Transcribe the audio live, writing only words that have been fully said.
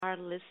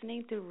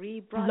listening to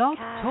Blog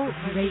rebroadcast Talk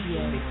Emergency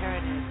Radio.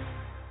 Preparedness,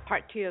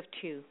 Part 2 of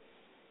 2.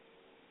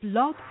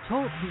 Blog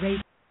Talk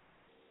Radio.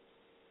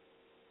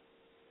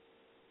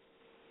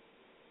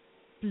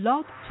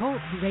 Blog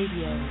Talk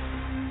Radio.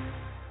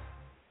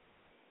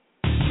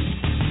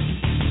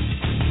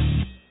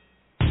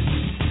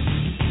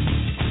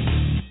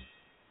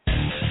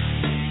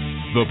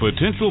 The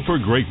potential for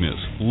greatness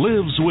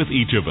lives with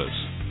each of us.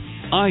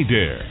 I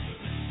Dare.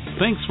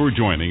 Thanks for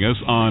joining us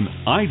on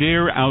I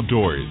Dare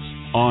Outdoors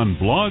on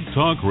Blog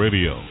Talk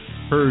Radio,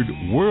 heard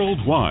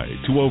worldwide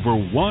to over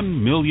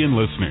 1 million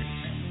listeners,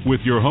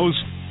 with your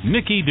host,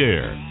 Nikki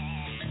Dare.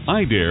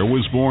 I Dare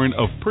was born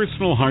of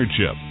personal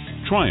hardship,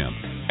 triumph,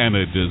 and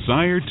a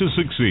desire to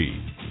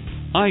succeed.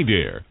 I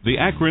Dare, the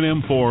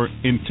acronym for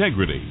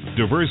Integrity,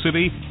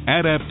 Diversity,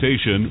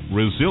 Adaptation,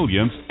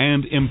 Resilience,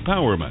 and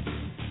Empowerment,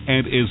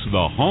 and is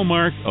the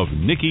hallmark of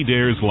Nikki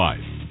Dare's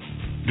life.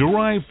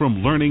 Derived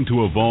from learning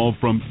to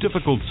evolve from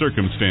difficult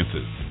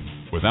circumstances.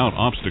 Without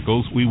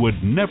obstacles, we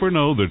would never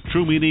know the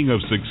true meaning of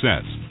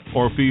success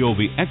or feel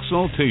the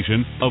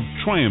exaltation of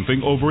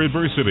triumphing over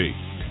adversity.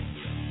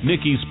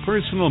 Nikki's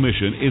personal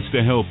mission is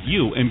to help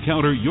you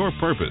encounter your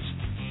purpose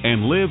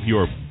and live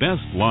your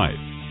best life,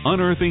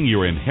 unearthing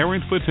your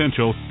inherent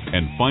potential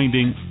and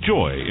finding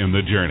joy in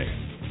the journey.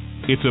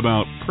 It's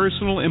about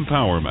personal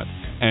empowerment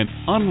and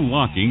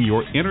unlocking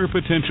your inner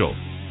potential,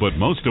 but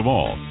most of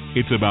all,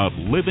 it's about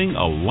living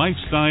a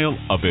lifestyle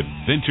of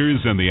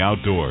adventures in the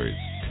outdoors,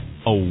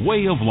 a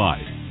way of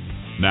life.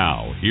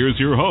 Now, here's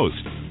your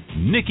host,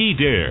 Nikki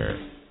Dare.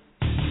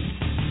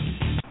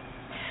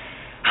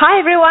 Hi,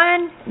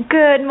 everyone.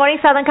 Good morning,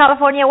 Southern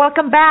California.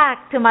 Welcome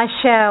back to my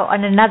show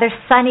on another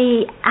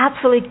sunny,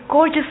 absolutely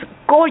gorgeous,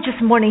 gorgeous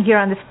morning here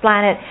on this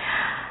planet.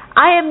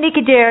 I am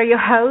Nikki Dare, your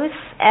host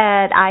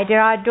at I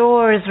Dare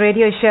Outdoors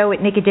radio show with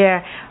Nikki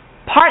Dare.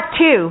 Part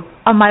 2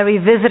 of my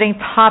revisiting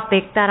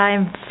topic that I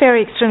am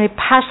very extremely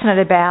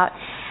passionate about,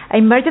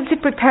 emergency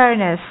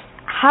preparedness.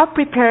 How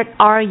prepared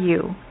are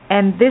you?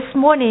 And this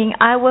morning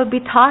I will be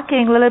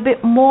talking a little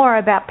bit more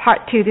about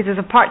part 2. This is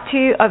a part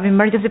 2 of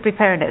emergency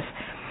preparedness.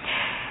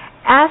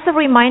 As a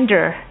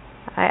reminder,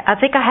 I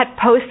think I had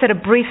posted a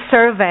brief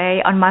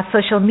survey on my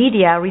social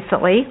media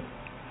recently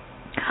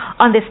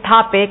on this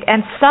topic,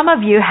 and some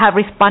of you have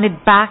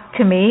responded back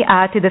to me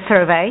to the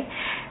survey.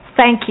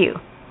 Thank you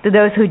to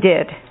those who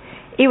did.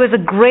 It was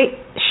a great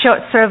short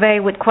survey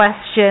with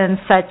questions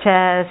such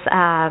as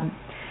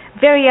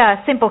very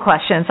simple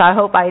questions. I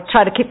hope I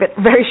try to keep it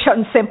very short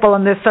and simple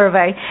on this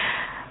survey.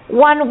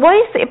 One, what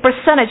is the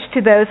percentage to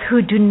those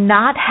who do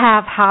not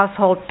have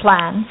household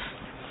plans?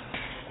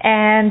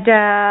 And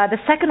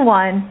the second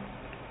one,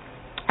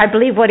 I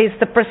believe, what is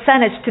the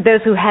percentage to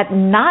those who had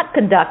not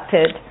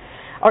conducted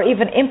or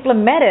even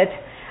implemented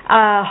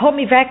home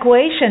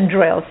evacuation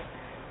drills,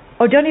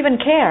 or don't even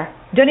care,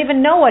 don't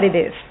even know what it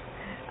is?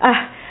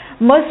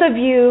 Most of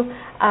you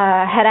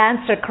had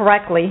answered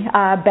correctly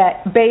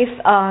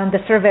based on the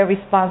survey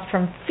response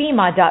from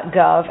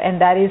FEMA.gov, and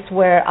that is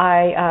where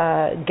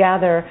I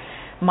gather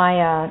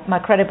my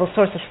credible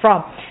sources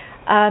from.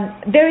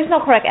 There is no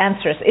correct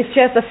answers. It's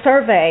just a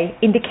survey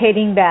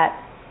indicating that,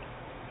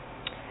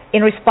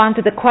 in response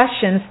to the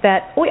questions,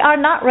 that we are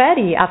not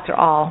ready after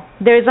all.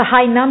 There is a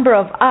high number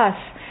of us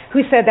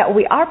who said that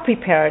we are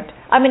prepared.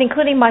 I mean,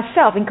 including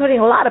myself, including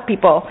a lot of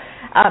people,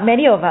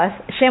 many of us,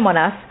 shame on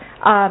us,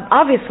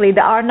 obviously,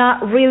 they are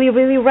not really,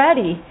 really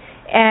ready.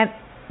 And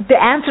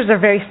the answers are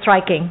very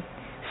striking.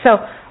 So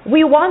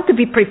we want to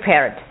be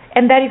prepared.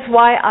 And that is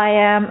why I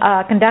am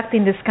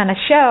conducting this kind of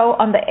show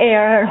on the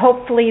air, and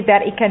hopefully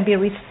that it can be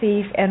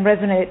received and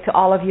resonate to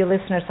all of you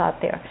listeners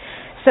out there.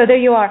 So there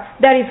you are.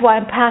 That is why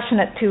I'm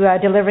passionate to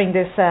delivering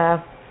these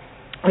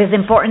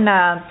important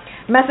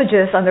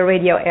messages on the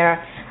radio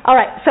air. All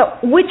right, so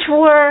which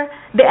were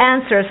the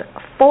answers?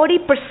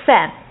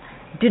 40%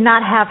 do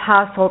not have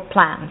household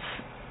plans.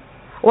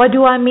 What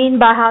do I mean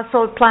by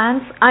household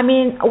plans? I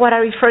mean what I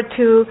refer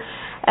to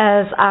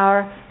as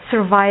our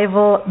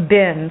survival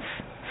bins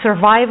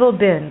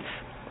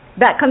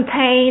that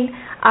contain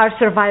our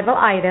survival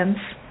items,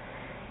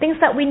 things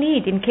that we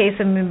need in case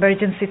of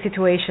emergency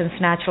situations,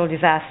 natural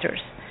disasters.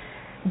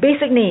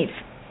 Basic needs,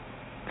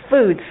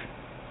 foods,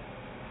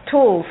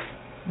 tools,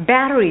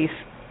 batteries,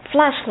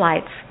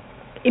 flashlights,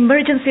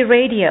 emergency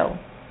radio.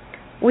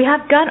 We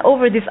have gone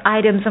over these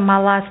items in my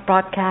last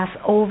broadcast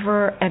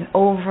over and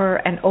over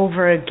and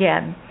over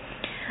again.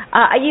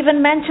 I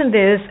even mentioned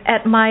this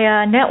at my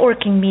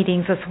networking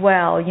meetings as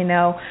well,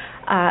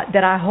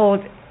 that I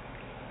hold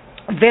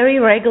very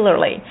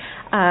regularly,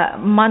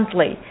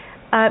 monthly.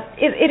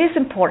 It is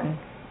important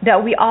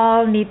that we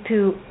all need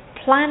to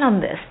plan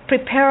on this,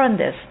 prepare on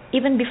this,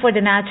 even before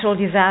the natural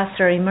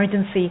disaster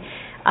emergency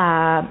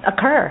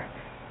occur.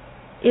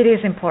 It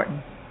is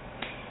important.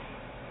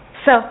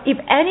 So if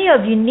any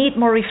of you need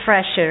more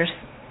refreshers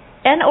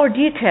and or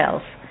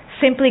details,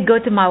 simply go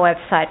to my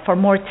website for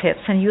more tips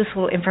and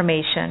useful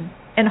information.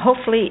 And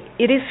hopefully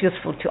it is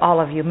useful to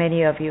all of you,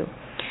 many of you.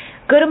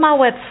 Go to my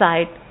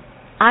website,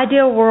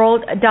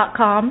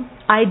 ideaworld.com,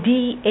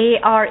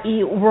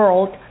 IDARE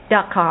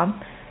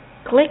world.com.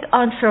 click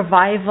on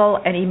survival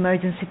and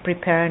emergency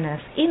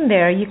preparedness. In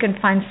there, you can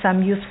find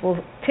some useful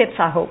tips,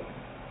 I hope,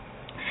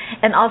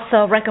 and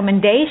also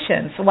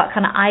recommendations, what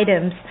kind of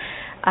items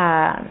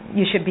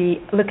you should be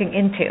looking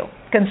into,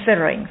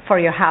 considering for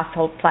your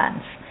household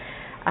plans.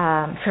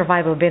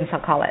 Survival bins, I'll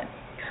call it.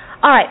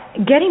 All right,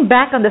 getting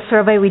back on the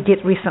survey we did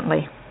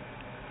recently.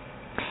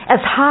 As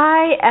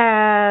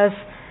high as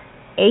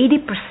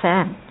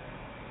 80%,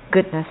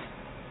 goodness,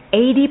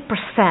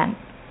 80%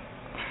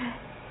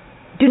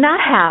 do not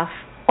have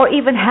or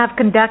even have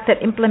conducted,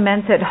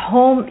 implemented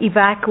home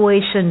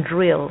evacuation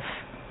drills.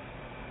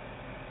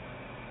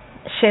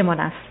 Shame on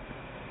us.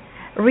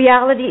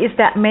 Reality is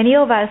that many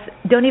of us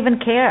don't even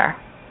care.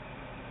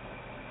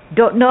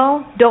 Don't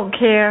know, don't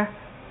care.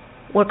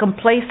 We're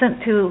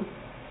complacent to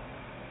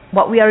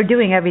what we are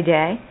doing every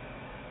day.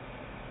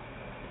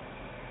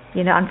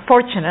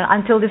 Unfortunate,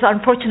 until this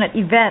unfortunate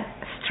event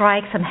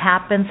strikes and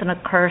happens and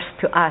occurs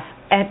to us.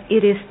 And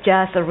it is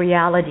just a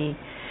reality.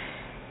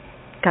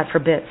 God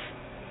forbid.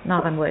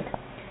 Knock on wood.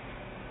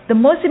 The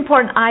most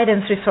important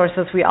items,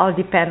 resources we all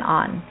depend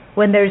on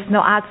when there is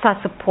no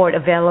outside support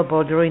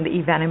available during the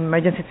event and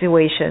emergency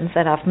situations,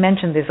 and I've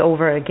mentioned this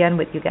over again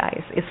with you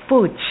guys, is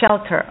food,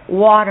 shelter,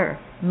 water,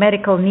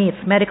 medical needs,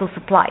 medical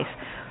supplies.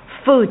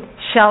 Food,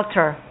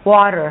 shelter,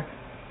 water,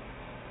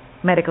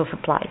 medical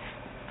supplies,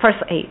 first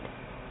aid.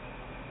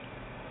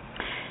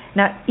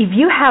 Now, if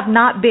you have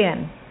not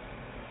been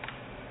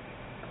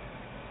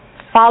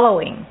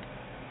following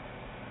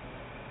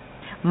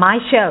my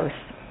shows,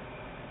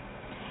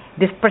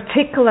 this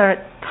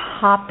particular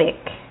topic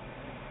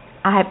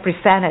I have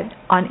presented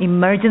on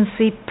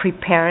emergency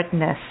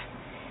preparedness,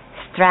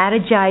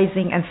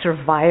 strategizing and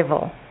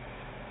survival.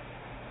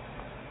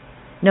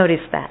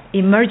 Notice that,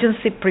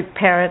 emergency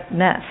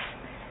preparedness,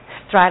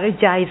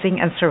 strategizing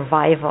and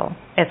survival,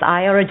 as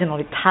I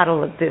originally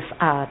titled this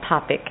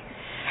topic.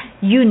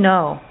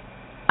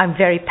 I'm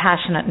very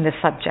passionate in this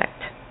subject.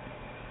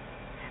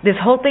 This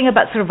whole thing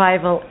about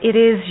survival, it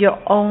is your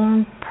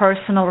own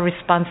personal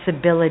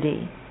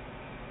responsibility.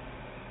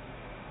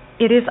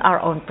 It is our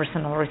own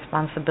personal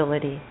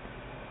responsibility.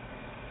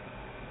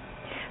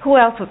 Who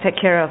else will take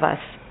care of us?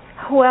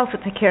 Who else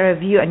will take care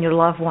of you and your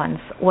loved ones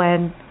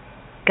when,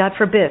 God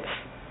forbids,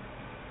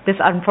 these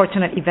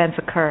unfortunate events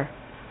occur,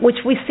 which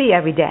we see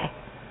every day?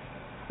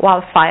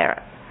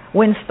 Wildfire,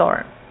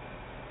 windstorm,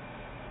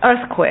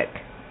 earthquake.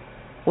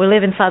 We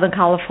live in Southern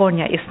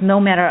California. It's no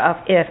matter of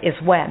if,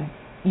 it's when.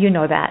 You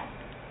know that.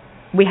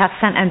 We have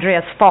San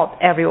Andreas Fault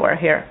everywhere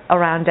here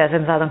around us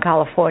in Southern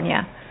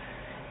California.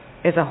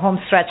 There's a home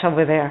stretch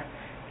over there.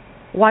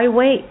 Why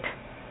wait?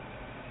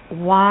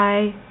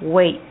 Why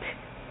wait?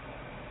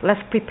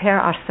 Let's prepare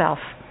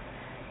ourselves.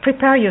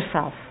 Prepare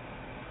yourself.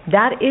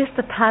 That is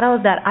the title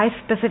that I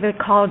specifically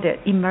called it,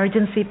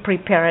 emergency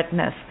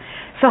preparedness.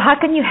 So how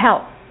can you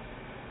help?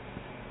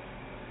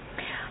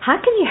 How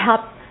can you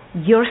help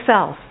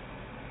yourself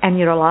and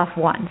your loved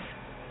ones?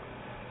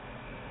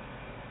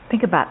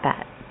 Think about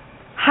that.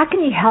 How can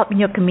you help in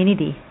your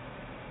community?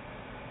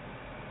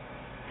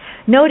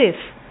 Notice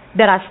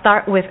that I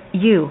start with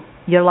you,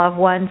 your loved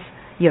ones,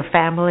 your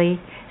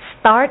family.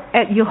 Start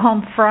at your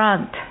home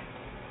front.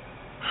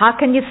 How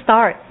can you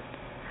start?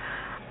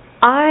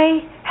 I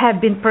have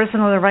been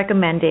personally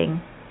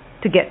recommending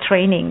to get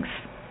trainings.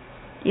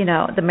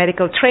 The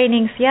medical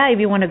trainings, if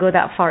you want to go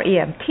that far,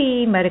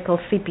 EMT, medical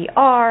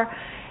CPR,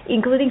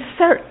 including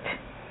CERT.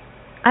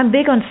 I'm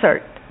big on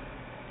CERT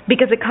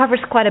because it covers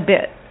quite a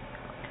bit.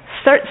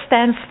 CERT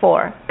stands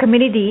for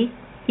Community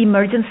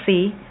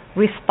Emergency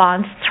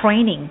Response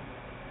Training.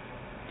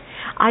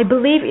 I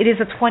believe it is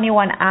a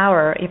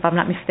 21-hour, if I'm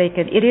not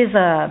mistaken. It is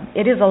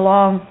a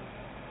long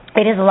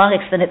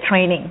extended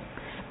training,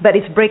 but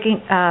it's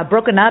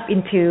broken up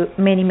into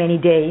many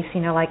days.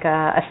 Like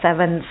a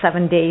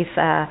seven days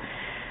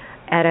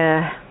at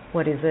a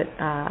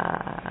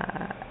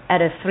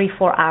at a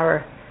 3-4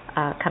 hour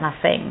kind of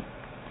thing.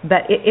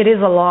 But it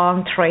is a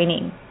long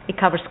training. It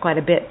covers quite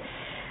a bit.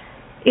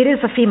 It is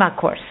a FEMA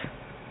course,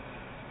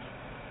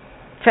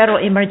 Federal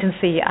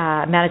Emergency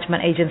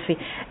Management Agency.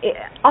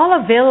 All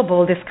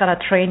available, this kind of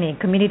training,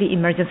 community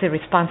emergency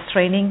response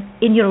training,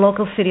 in your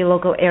local city,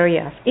 local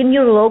areas, in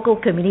your local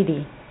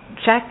community.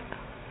 Check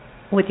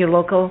with your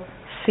local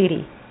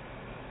city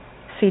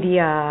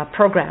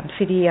programs,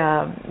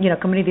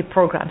 community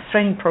programs,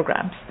 training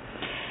programs.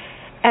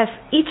 As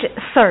each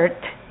CERT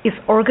is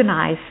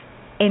organized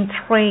and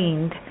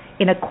trained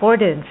in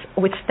accordance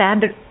with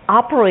standard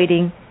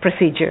operating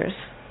procedures.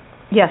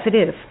 Yes, it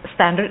is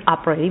standard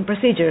operating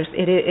procedures.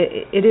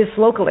 It is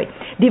locally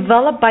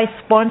developed by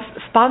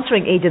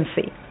sponsoring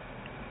agency.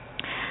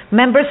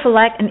 Members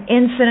select an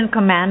incident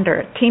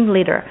commander, team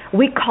leader.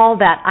 We call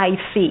that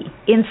IC,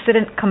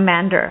 incident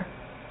commander,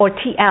 or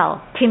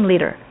TL, team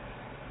leader.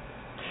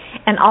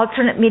 An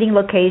alternate meeting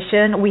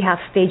location. We have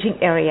staging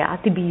area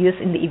to be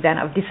used in the event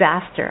of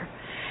disaster.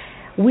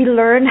 We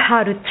learn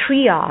how to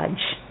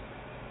triage,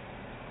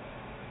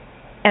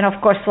 and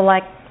of course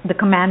select the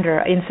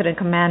commander, incident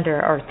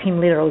commander, or team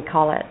leader, we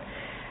call it.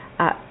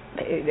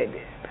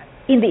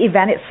 In the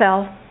event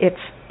itself,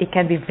 it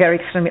can be very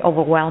extremely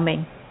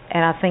overwhelming.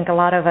 And I think a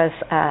lot of us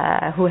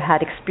who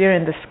had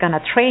experienced this kind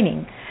of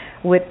training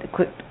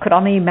could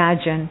only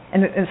imagine,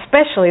 and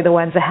especially the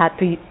ones that had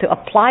to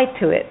apply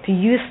to it, to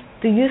use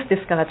this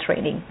kind of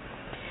training.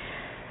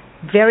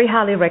 Very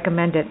highly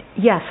recommended.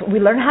 Yes, we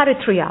learn how to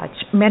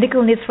triage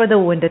medical needs for the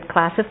wounded,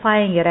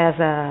 classifying it as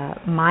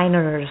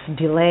minors,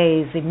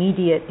 delays,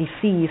 immediate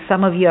disease.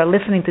 Some of you are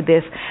listening to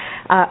this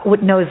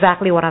would know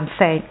exactly what I'm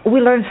saying. We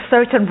learn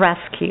search and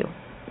rescue,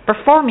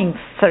 performing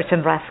search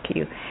and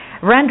rescue,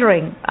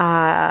 rendering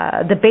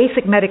the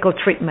basic medical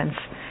treatments,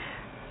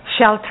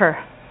 shelter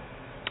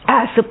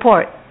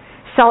support,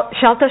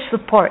 shelter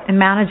support, and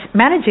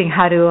managing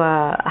how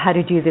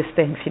to do these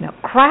things.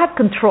 Crowd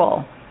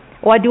control.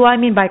 What do I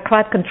mean by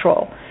crowd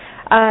control?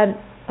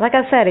 Like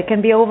I said, it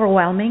can be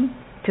overwhelming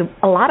to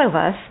a lot of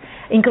us,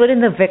 including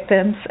the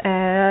victims.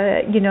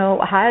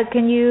 How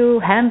can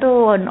you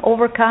handle and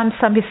overcome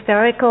some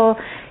hysterical,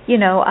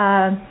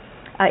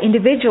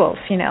 individuals,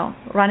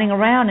 running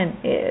around, and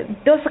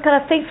those are the kind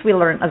of things we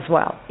learn as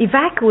well.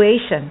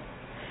 Evacuation.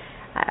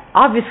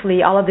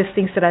 Obviously, all of these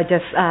things that I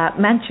just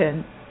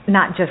mentioned,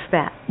 not just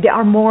that. There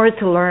are more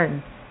to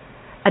learn.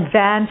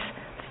 Advanced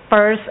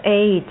first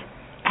aid.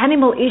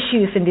 Animal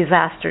issues in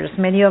disasters.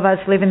 Many of us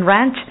live in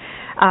ranch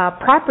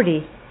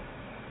property.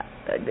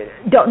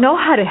 Don't know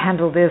how to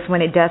handle this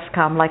when it does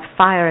come, like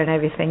fire and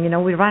everything.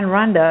 We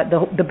run.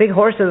 The big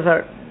horses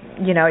are,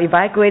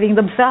 evacuating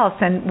themselves,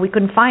 and we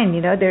couldn't find.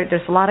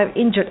 There's a lot of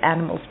injured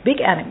animals,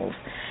 big animals.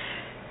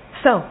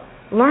 So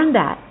learn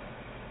that.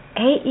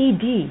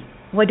 AED.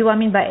 What do I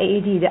mean by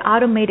AED? The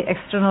automated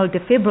external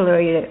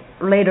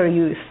defibrillator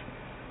use.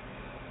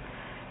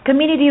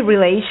 Community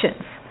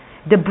relations.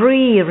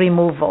 Debris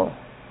removal.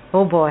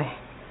 Oh boy.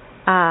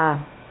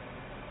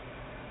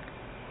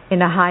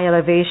 In a high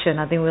elevation,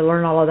 I think we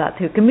learn all of that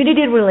too.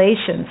 Community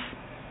relations.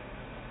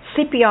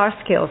 CPR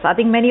skills. I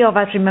think many of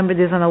us remember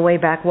this on the way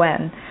back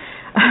when.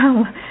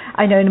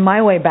 I know in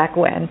my way back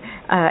when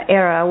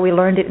era, we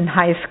learned it in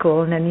high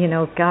school, and then,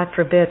 God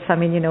forbid,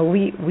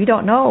 we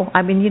don't know.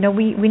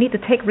 We need to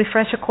take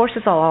refresher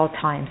courses all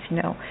times,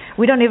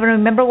 We don't even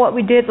remember what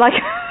we did, like,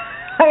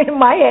 in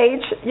my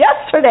age,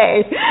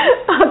 yesterday.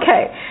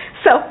 Okay.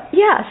 So,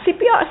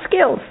 CPR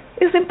skills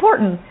is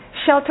important.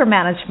 Shelter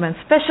management,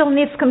 special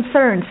needs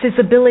concerns,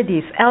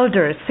 disabilities,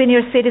 elders,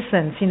 senior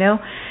citizens,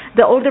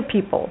 the older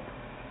people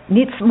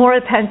needs more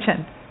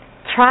attention.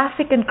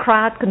 Traffic and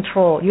crowd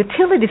control,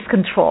 utilities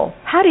control,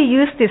 how to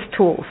use these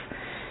tools.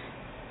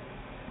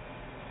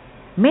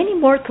 Many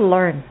more to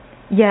learn.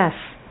 Yes,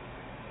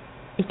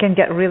 it can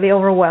get really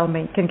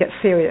overwhelming, it can get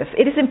serious.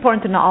 It is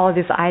important to know all of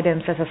these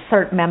items as a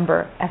CERT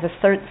member, as a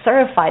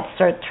certified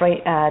CERT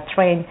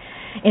trained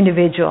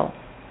individual.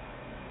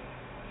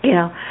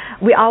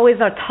 We always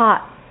are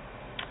taught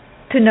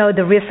to know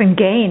the risk and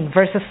gain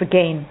versus the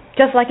gain,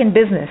 just like in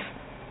business.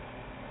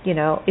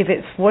 If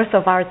it's worth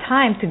of our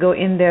time to go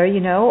in there,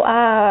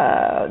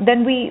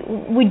 then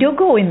we do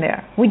go in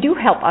there. We do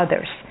help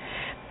others.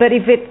 But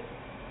if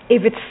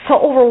it's so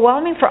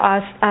overwhelming for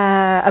us,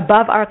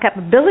 above our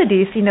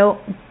capabilities,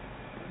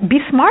 be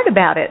smart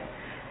about it.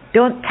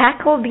 Don't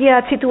tackle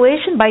the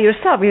situation by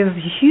yourself. It's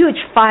a huge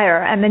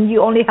fire, and then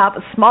you only have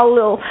a small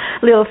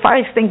little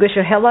fire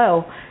extinguisher.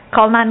 Hello.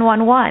 Call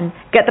 911.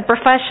 Get the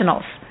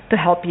professionals to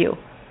help you.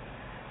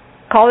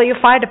 Call your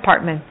fire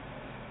department.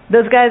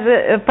 Those guys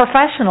are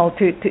professional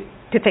to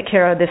take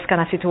care of this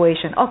kind of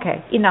situation.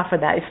 Okay, enough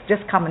of that. It's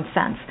just common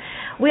sense.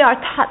 We are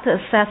taught to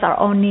assess our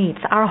own needs,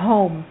 our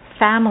home,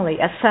 family,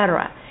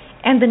 etc.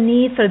 And the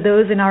needs are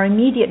those in our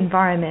immediate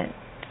environment.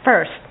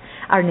 First,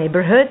 our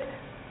neighborhood.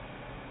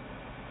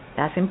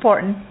 That's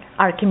important.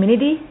 Our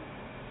community.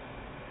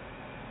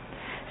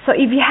 So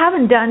if you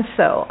haven't done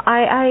so,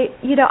 I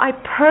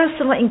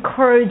personally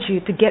encourage you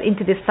to get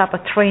into this type of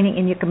training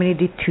in your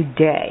community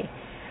today.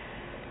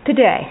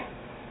 Today.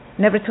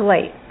 Never too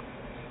late.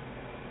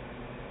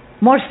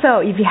 More so,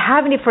 if you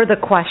have any further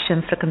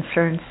questions or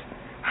concerns,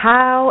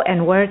 how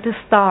and where to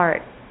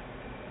start,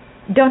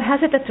 don't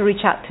hesitate to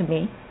reach out to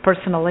me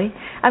personally.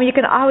 You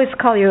can always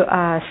call your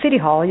city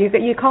hall. You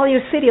call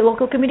your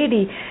local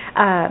community,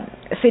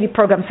 city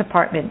programs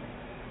department.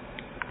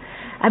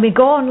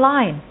 Go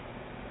online.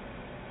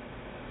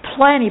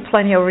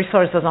 Plenty of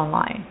resources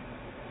online.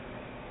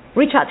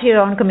 Reach out to your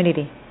own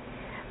community.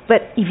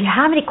 But if you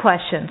have any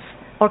questions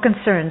or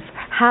concerns,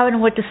 how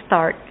and where to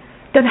start,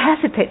 don't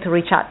hesitate to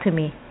reach out to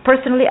me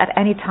personally at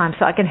any time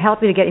so I can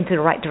help you to get into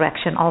the right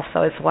direction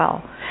also as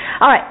well.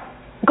 All right,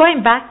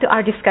 going back to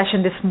our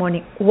discussion this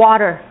morning,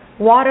 water.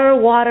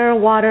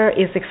 Water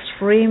is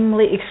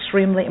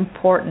extremely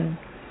important.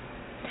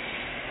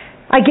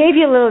 I gave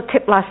you a little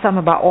tip last time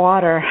about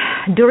water.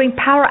 During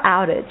power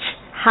outage,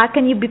 how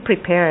can you be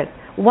prepared?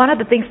 One of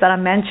the things that I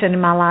mentioned in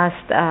my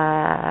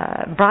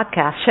last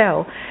broadcast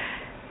show,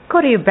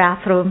 go to your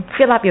bathroom,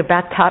 fill up your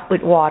bathtub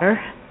with water.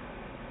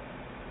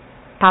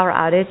 Power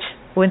outage,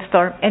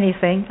 windstorm,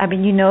 anything.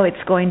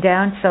 It's going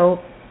down, so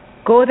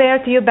go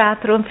there to your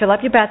bathroom, fill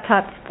up your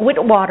bathtub with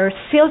water,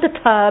 seal the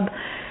tub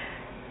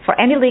for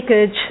any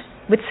leakage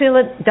with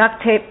sealant,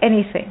 duct tape,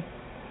 anything.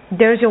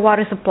 There's your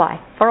water supply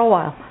for a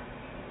while.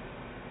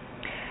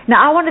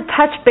 Now, I want to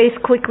touch base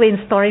quickly in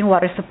storing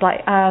water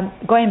supply.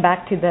 Going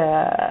back to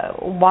the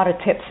water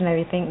tips and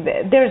everything,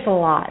 there's a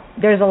lot.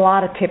 There's a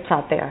lot of tips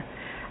out there.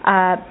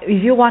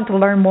 If you want to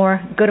learn more,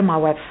 go to my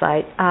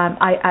website.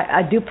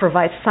 I do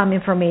provide some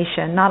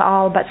information, not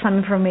all, but some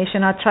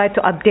information. I'll try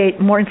to update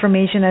more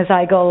information as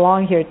I go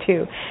along here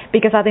too,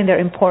 because I think they're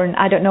important.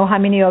 I don't know how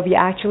many of you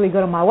actually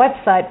go to my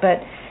website,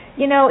 but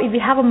if you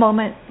have a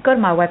moment, go to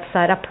my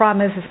website. I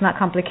promise it's not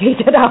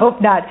complicated. I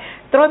hope not.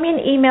 Throw me an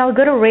email.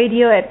 Go to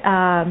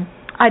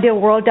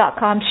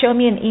radio@idealworld.com. Show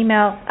me an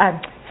email.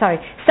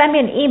 Send me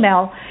an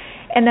email,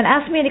 and then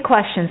ask me any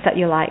questions that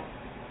you like.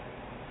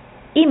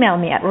 Email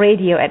me at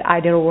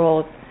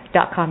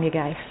radio@idealworld.com, you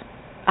guys.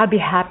 I'll be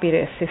happy to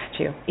assist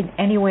you in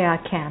any way I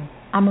can.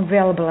 I'm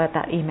available at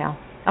that email.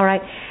 All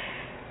right.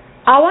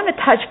 I want to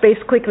touch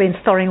base quickly in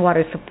storing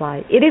water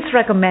supply. It is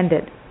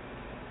recommended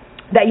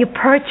that you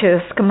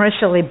purchase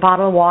commercially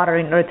bottled water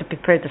in order to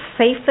prepare the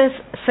safest,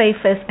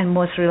 and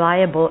most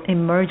reliable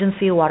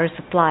emergency water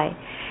supply.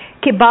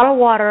 Keep bottled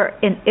water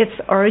in its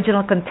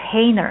original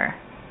container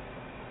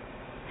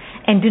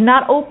and do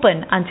not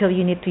open until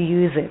you need to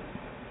use it.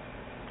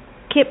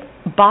 Keep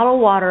bottled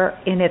water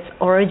in its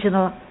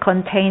original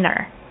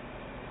container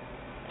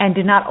and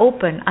do not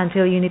open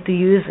until you need to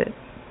use it.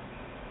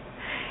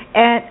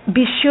 And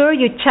be sure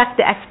you check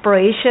the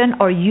expiration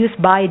or use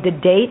by the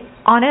date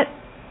on it.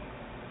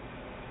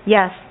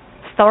 Yes,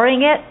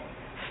 storing it.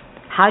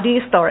 How do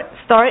you store it?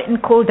 Store it in a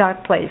cool,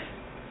 dark place.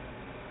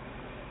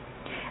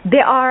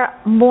 There are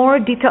more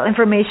detailed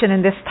information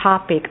in this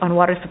topic on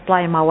water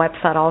supply on my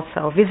website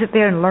also. Visit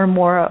there and learn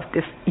more of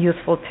these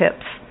useful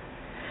tips.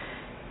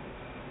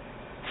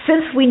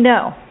 Since we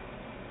know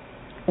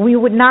we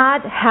would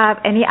not have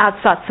any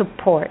outside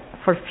support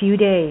for a few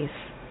days,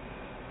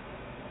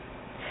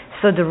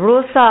 so the rule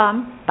of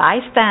thumb, by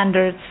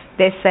standards,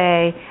 they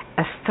say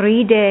a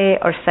 3-day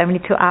or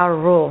 72-hour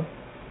rule.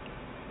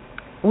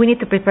 We need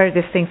to prepare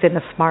these things in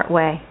a smart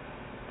way.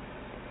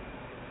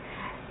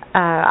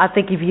 I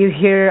think if you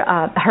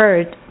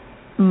heard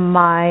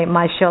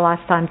my show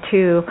last time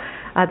too,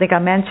 I think I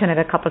mentioned it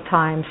a couple of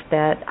times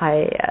that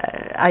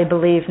I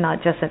believe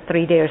not just a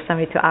 3-day or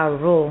 72-hour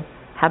rule.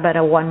 How about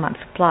a 1-month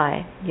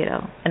supply?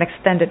 An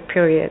extended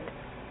period,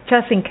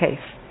 just in case.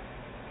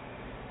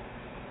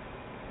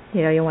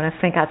 You want to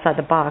think outside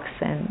the box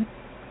and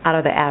out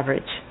of the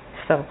average.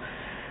 So,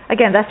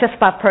 again, that's just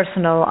my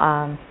personal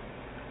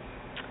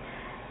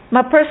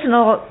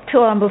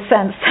 2 humble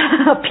cents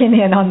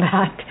opinion on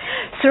that.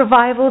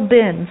 Survival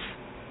bins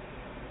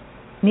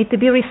need to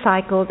be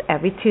recycled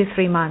every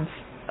 2-3 months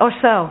or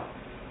so.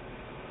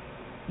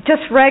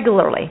 Just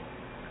regularly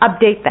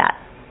update that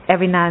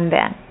every now and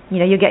then.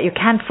 You get your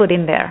canned food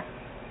in there.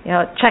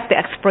 Check the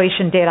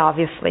expiration date,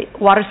 obviously.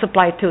 Water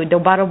supply too. The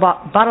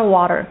bottled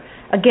water,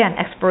 again,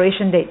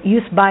 expiration date,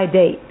 use by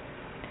date.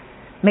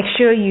 Make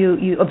sure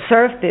you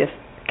observe this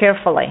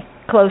carefully,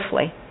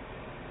 closely.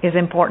 Is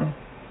important.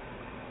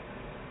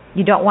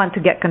 You don't want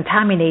to get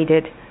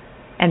contaminated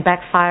and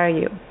backfire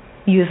you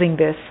using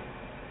this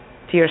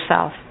to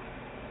yourself,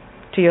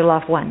 to your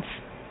loved ones,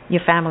 your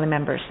family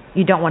members.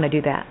 You don't want to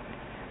do that.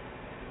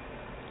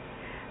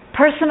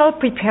 Personal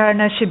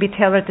preparedness should be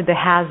tailored to the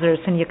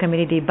hazards in your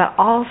community, but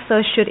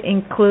also should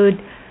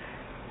include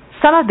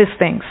some of these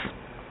things.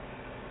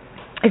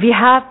 If you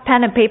have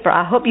pen and paper,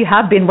 I hope you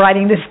have been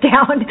writing this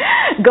down.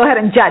 Go ahead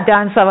and jot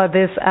down some of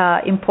these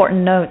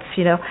important notes.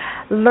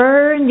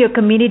 Learn your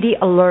community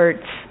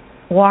alerts,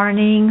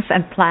 warnings,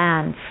 and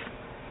plans.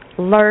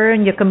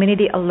 Learn your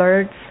community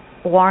alerts,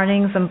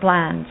 warnings, and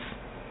plans.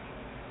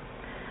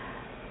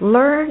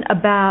 Learn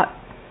about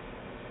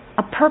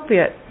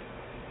appropriate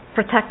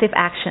protective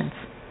actions.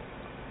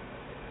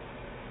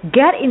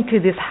 Get into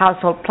these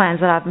household plans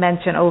that I've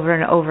mentioned over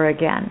and over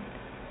again.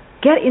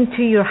 Get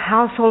into your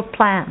household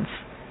plans.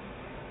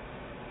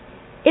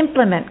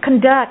 Implement,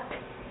 conduct,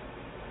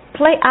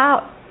 play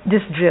out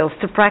these drills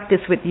to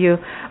practice with your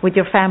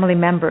family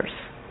members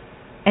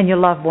and your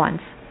loved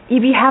ones.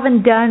 If you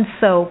haven't done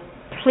so,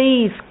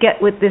 please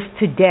get with this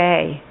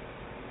today.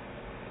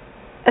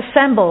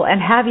 Assemble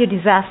and have your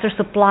disaster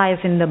supplies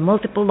in the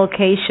multiple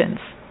locations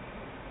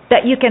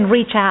that you can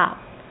reach out,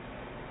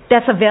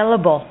 that's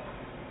available,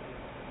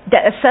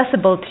 that's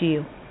accessible to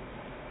you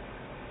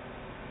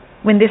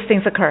when these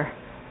things occur.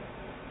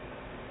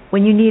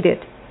 When you need it,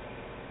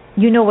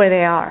 you know where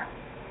they are.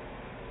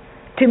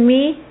 To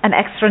me, an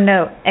extra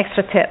note,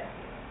 extra tip.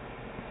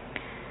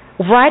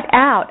 Write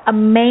out a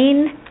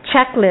main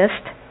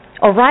checklist,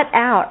 or write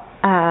out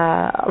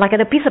like on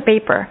a piece of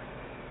paper.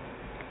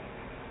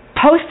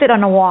 Post it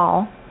on a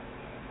wall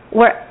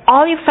where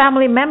all your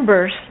family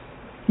members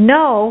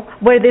know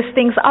where these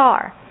things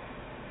are.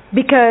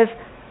 Because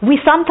we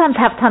sometimes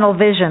have tunnel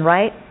vision,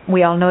 right?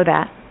 We all know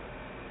that.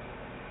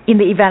 In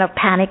the event of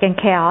panic and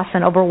chaos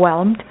and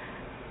overwhelmed,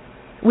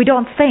 we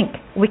don't think.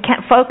 We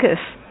can't focus.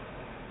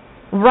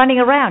 Running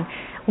around.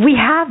 We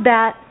have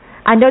that.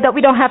 I know that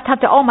we don't have time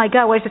to, oh my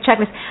God, where's the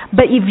checklist?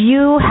 But if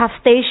you have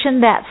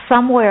stationed that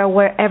somewhere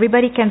where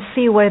everybody can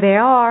see where they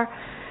are,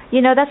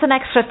 That's an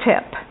extra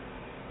tip.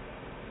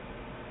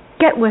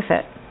 Get with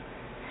it.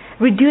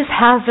 Reduce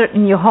hazard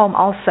in your home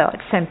also at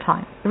the same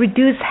time.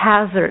 Reduce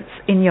hazards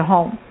in your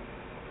home.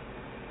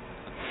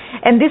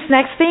 And this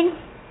next thing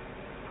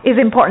is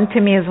important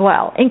to me as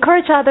well.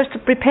 Encourage others to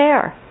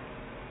prepare.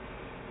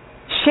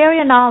 Share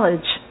your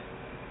knowledge,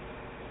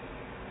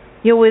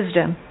 your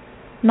wisdom.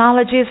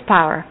 Knowledge is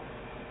power.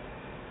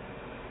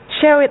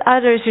 Share with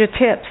others your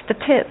tips, the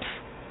tips.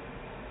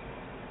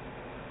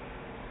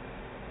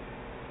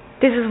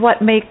 This is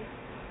what makes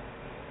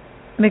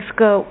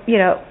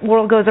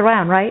world goes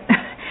around, right?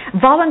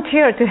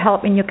 Volunteer to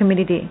help in your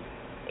community.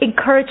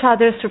 Encourage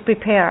others to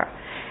prepare.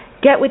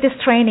 Get with this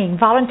training.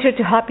 Volunteer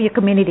to help your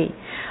community.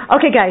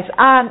 Okay, guys,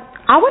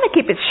 I want to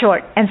keep it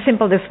short and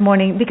simple this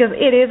morning because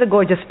it is a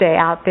gorgeous day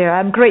out there.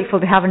 I'm grateful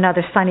to have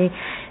another sunny,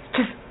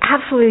 just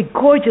absolutely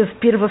gorgeous,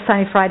 beautiful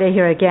sunny Friday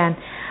here again.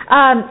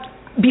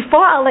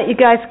 Before I let you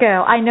guys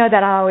go, I know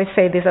that I always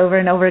say this over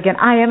and over again.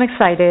 I am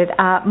excited.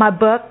 My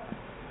book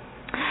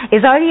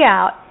is already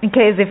out, in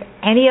case if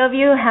any of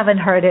you haven't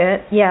heard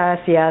it. Yes.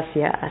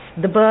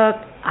 The book,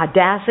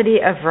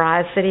 Audacity of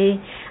Ferocity,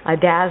 I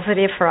Dare's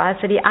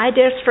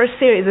first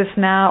series is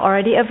now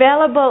already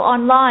available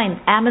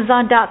online.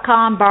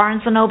 Amazon.com,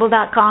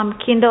 BarnesandNoble.com,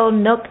 Kindle,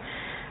 Nook.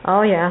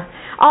 Oh, yeah.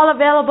 All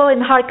available in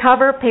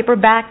hardcover,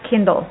 paperback,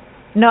 Kindle,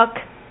 Nook.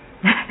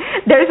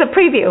 There is a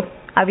preview,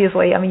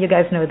 obviously. I mean, you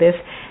guys know this.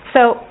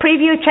 So,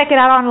 preview, check it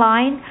out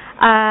online.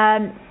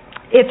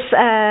 It's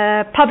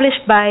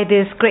published by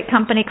this great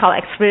company called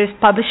Experience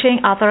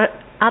Publishing,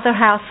 Other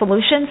House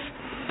Solutions.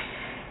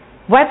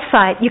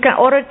 Website, you can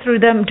order it through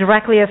them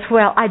directly as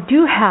well. I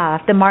do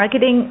have the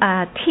marketing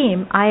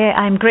team.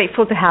 I'm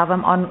grateful to have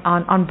them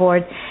on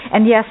board.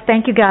 And yes,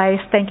 thank you guys.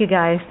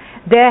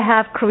 They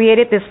have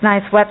created this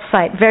nice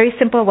website, very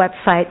simple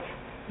website,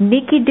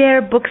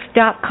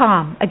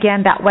 NikkiDareBooks.com.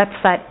 Again, that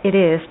website, it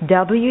is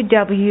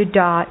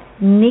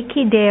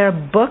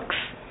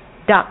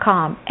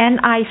www.NikkiDareBooks.com.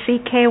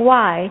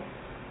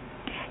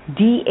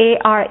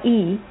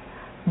 NICKYDARE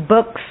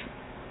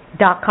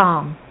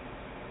books.com.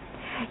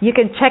 You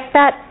can check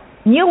that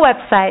new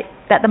website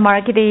that the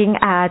marketing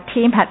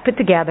team had put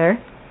together.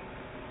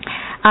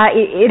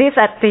 It is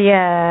at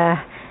the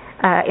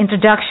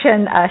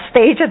introduction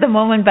stage at the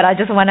moment, but I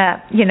just want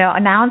to,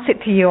 announce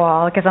it to you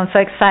all because I'm so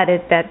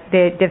excited that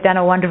they've done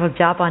a wonderful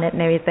job on it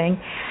and everything.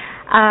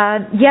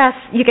 Yes,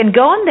 you can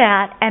go on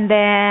that, and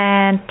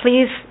then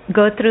please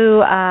go through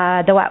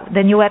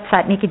the new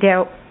website,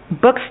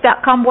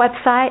 NikkiDareBooks.com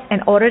website,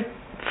 and order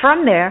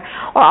from there,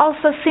 or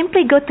also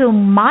simply go to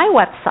my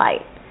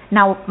website.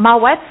 Now, my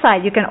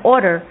website, you can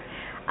order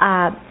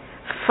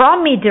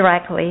from me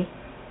directly.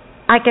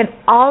 I can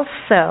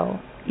also,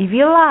 if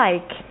you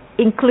like,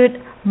 include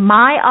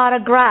my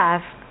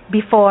autograph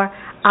before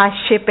I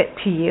ship it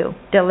to you,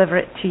 deliver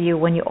it to you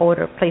when you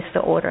place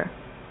the order.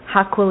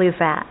 How cool is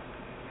that?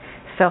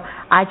 So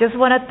I just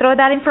want to throw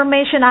that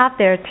information out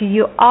there to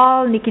you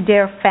all Nikki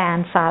Dare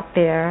fans out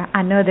there.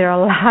 I know there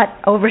are a lot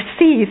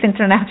overseas,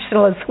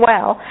 international as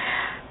well.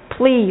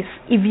 Please,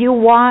 if you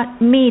want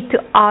me to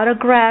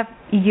autograph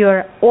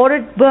your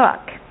ordered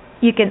book,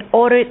 you can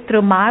order it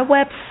through my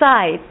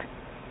website,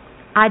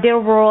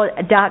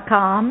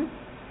 idareworld.com.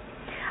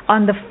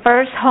 On the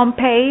first home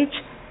page,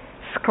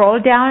 scroll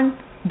down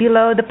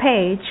below the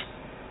page,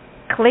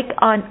 click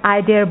on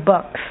iDare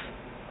Books.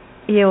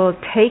 It will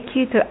take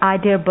you to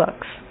iDare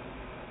Books.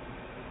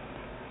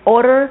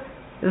 Order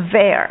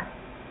there.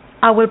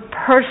 I will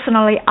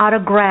personally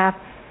autograph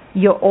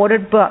your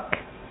ordered book.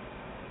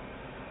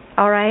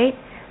 All right?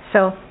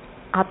 So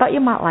I thought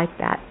you might like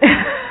that.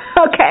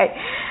 Okay.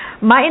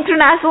 My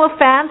international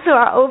fans who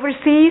are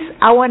overseas,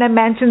 I want to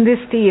mention this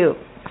to you.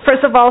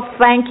 First of all,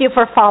 thank you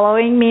for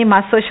following me,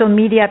 my social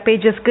media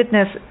pages.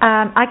 Goodness,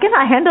 I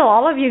cannot handle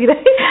all of you.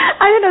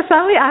 I don't know,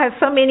 suddenly I have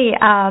so many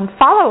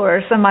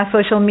followers on my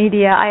social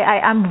media.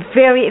 I'm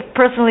very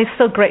personally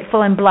so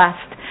grateful and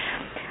blessed.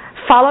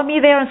 Follow me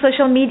there on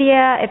social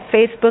media at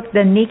Facebook,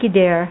 The Nikki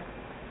Dare,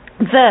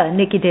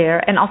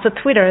 and also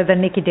Twitter, The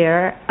Nikki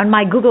Dare. On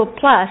my Google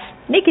Plus,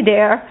 Nikki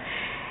Dare.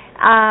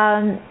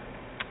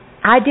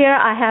 iDare,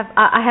 I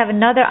have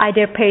another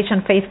iDare page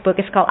on Facebook.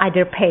 It's called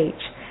iDare Page.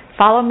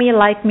 Follow me,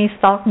 like me,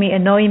 stalk me,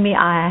 annoy me.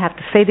 I have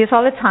to say this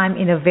all the time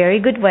in a very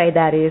good way,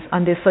 that is,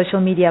 on these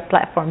social media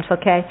platforms,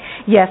 okay?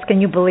 Yes,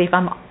 can you believe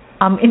I'm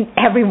in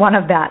every one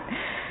of that?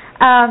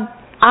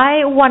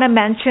 I want to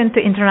mention to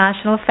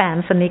international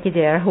fans of Nikki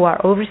Dare who are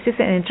overseas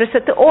and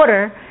interested to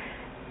order.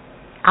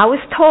 I was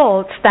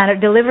told standard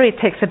delivery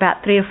takes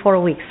about 3 or 4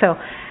 weeks. So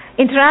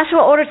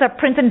international orders are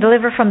printed and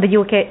delivered from the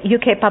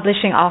UK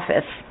publishing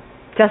office.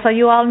 Just so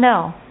you all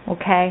know,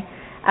 okay?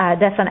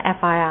 That's an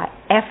FYI.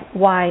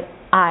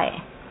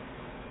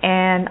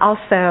 And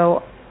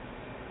also,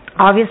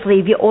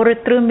 obviously, if you order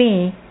through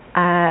me,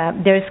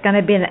 there's going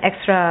to be an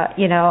extra,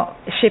 international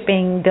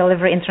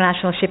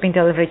shipping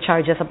delivery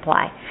charges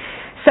apply.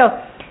 So,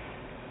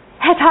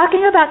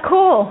 talking about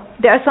cool,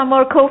 there are some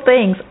more cool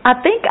things. I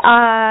think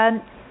I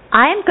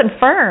am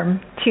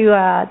confirmed to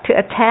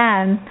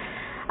attend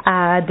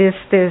this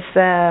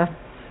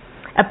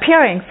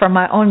appearing for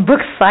my own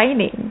book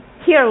signing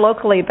here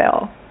locally,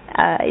 though.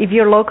 If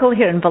you're local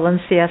here in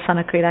Valencia,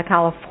 Santa Clarita,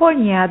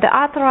 California, the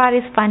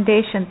Arthritis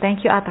Foundation,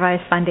 thank you,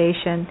 Arthritis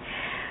Foundation,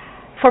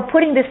 for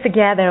putting this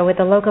together with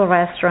the local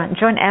restaurant,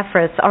 joint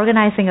efforts,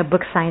 organizing a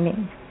book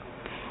signing.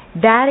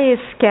 That is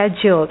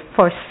scheduled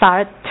for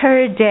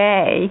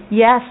Saturday.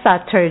 Yes,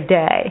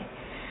 Saturday.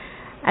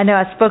 I know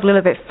I spoke a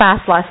little bit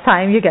fast last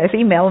time. You guys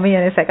emailed me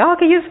and it's like, oh,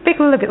 can you speak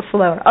a little bit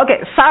slower?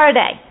 Okay,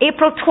 Saturday,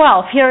 April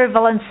 12th, here in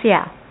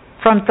Valencia,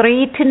 from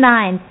 3 to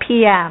 9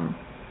 p.m.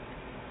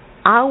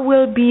 I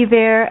will be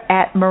there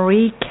at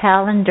Marie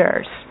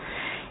Callender's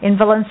in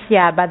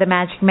Valencia by the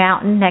Magic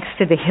Mountain next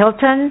to the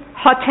Hilton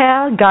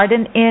Hotel,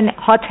 Garden Inn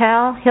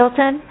Hotel,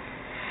 Hilton.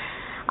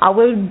 I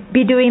will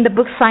be doing the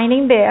book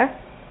signing there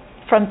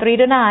from 3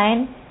 to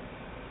 9.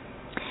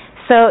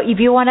 So if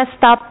you want to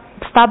stop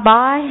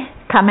by,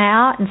 come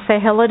out and say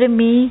hello to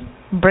me,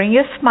 bring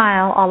your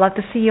smile. I'd love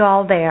to see you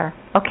all there,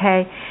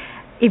 okay?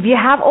 If you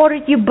have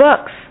ordered your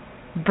books,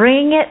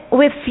 bring it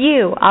with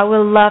you. I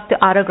will love to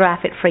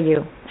autograph it for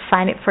you,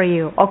 sign it for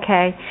you,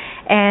 okay?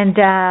 And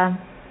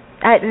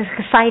it's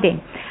exciting.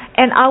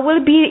 And I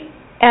will be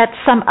at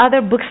some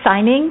other book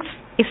signings.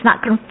 It's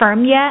not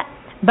confirmed yet,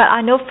 but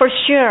I know for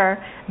sure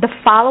the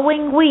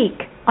following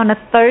week on a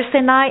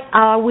Thursday night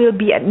I will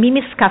be at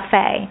Mimi's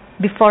Cafe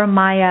before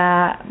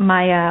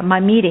my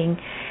meeting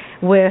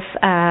with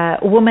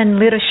women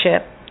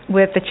leadership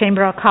with the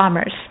Chamber of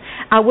Commerce.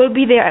 I will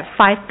be there at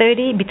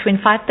 5:30, between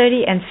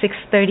 5:30 and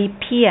 6:30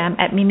 p.m.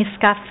 at Mimi's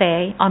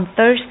Cafe on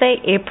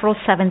Thursday, April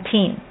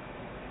 17th.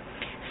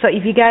 So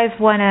if you guys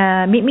want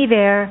to meet me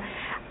there,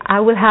 I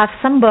will have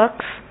some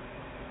books.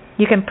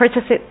 You can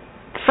purchase it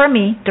from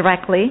me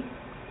directly.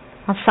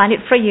 I'll sign it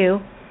for you.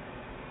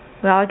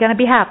 We're all going to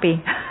be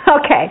happy.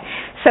 Okay,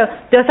 so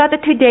those are the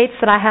 2 dates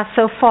that I have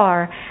so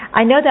far.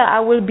 I know that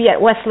I will be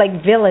at Westlake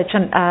Village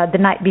on the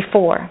night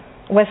before.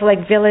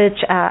 Westlake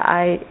Village,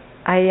 I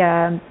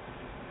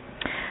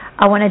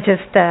want to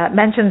just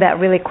mention that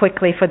really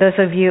quickly for those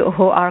of you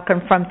who are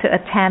confirmed to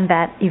attend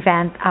that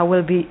event. I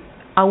will be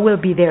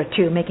there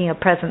too, making a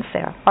presence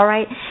there. All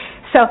right.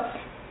 So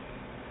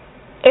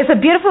it's a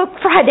beautiful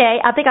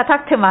Friday. I think I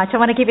talked too much. I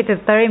want to give it to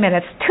 30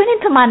 minutes. Tune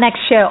into my next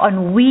show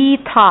on We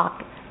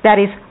Talk. That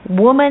is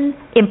Woman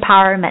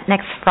Empowerment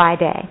next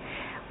Friday.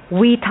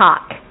 We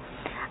Talk.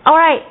 All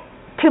right.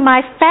 To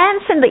my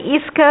fans in the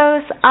East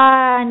Coast,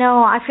 I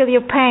know I feel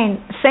your pain.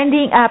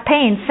 Sending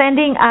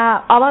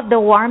all of the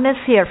warmest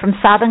here from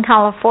Southern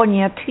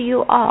California to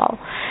you all.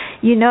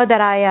 You know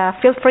that I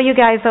feel for you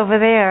guys over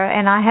there,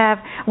 and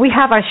we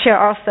have our share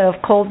also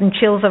of cold and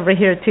chills over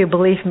here too,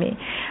 believe me.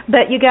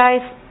 But you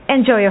guys,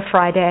 enjoy your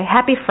Friday.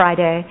 Happy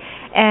Friday.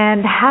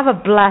 And have a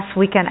blessed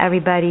weekend,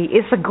 everybody.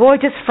 It's a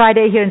gorgeous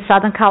Friday here in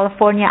Southern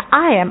California.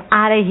 I am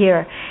out of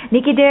here.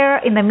 Nikki Dare,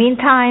 in the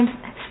meantime,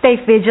 stay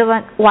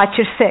vigilant. Watch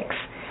your six.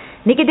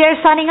 Nikki Dare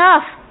signing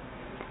off.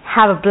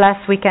 Have a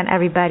blessed weekend,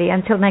 everybody.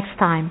 Until next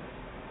time.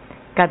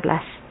 God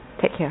bless.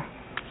 Take care.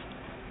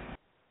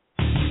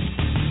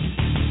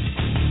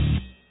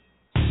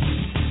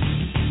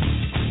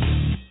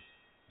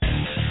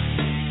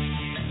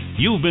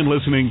 You've been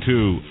listening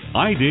to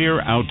I Dare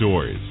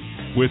Outdoors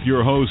with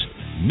your host,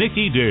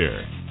 Nikki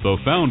Dare, the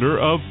founder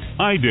of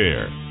I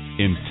Dare,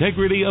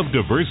 Integrity of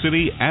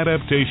Diversity,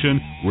 Adaptation,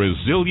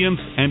 Resilience,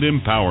 and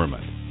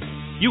Empowerment.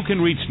 You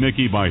can reach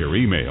Nikki by her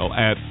email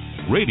at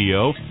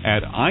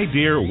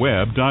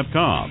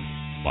radio@idareweb.com,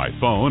 by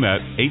phone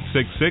at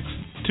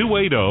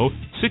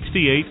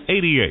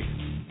 866-280-6888.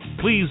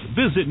 Please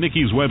visit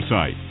Nikki's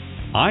website,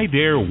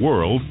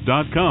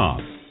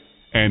 idareworld.com.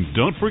 And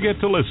don't forget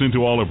to listen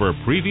to all of her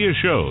previous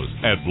shows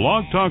at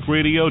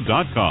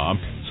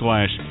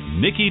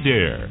blogtalkradio.com/Nikki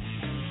Dare.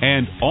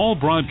 And all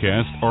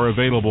broadcasts are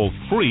available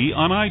free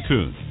on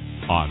iTunes,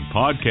 on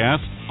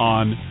podcast,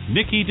 on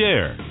Nikki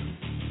Dare.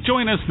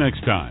 Join us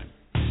next time.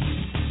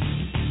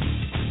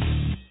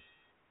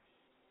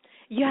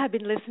 You have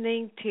been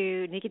listening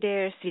to Nikki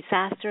Dare's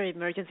Disaster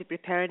Emergency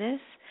Preparedness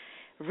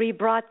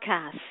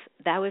rebroadcast.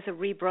 That was a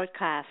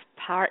rebroadcast,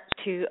 part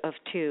 2 of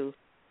 2.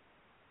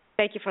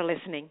 Thank you for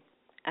listening.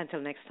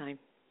 Until next time.